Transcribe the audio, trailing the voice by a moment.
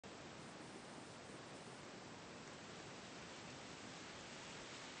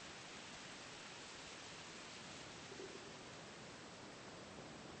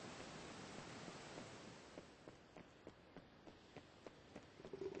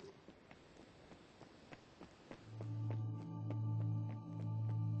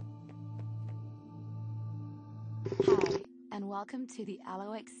Hi, and welcome to the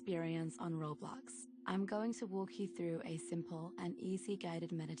Allo Experience on Roblox. I'm going to walk you through a simple and easy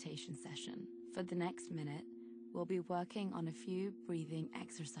guided meditation session. For the next minute, we'll be working on a few breathing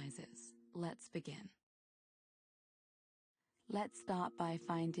exercises. Let's begin. Let's start by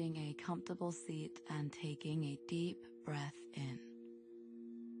finding a comfortable seat and taking a deep breath in.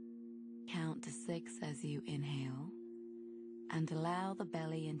 Count to 6 as you inhale, and allow the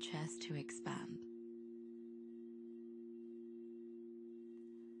belly and chest to expand.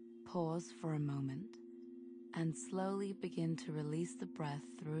 Pause for a moment and slowly begin to release the breath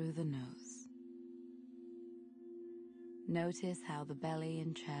through the nose. Notice how the belly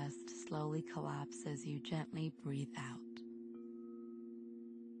and chest slowly collapse as you gently breathe out.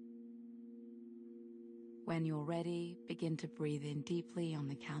 When you're ready, begin to breathe in deeply on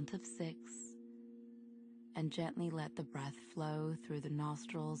the count of 6 and gently let the breath flow through the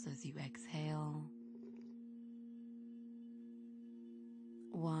nostrils as you exhale.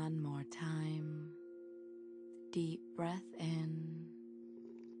 One more time. Deep breath in.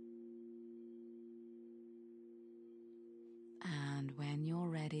 And when you're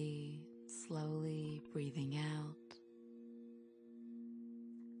ready, slowly breathing out.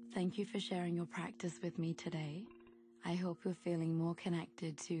 Thank you for sharing your practice with me today. I hope you're feeling more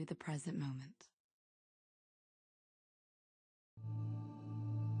connected to the present moment.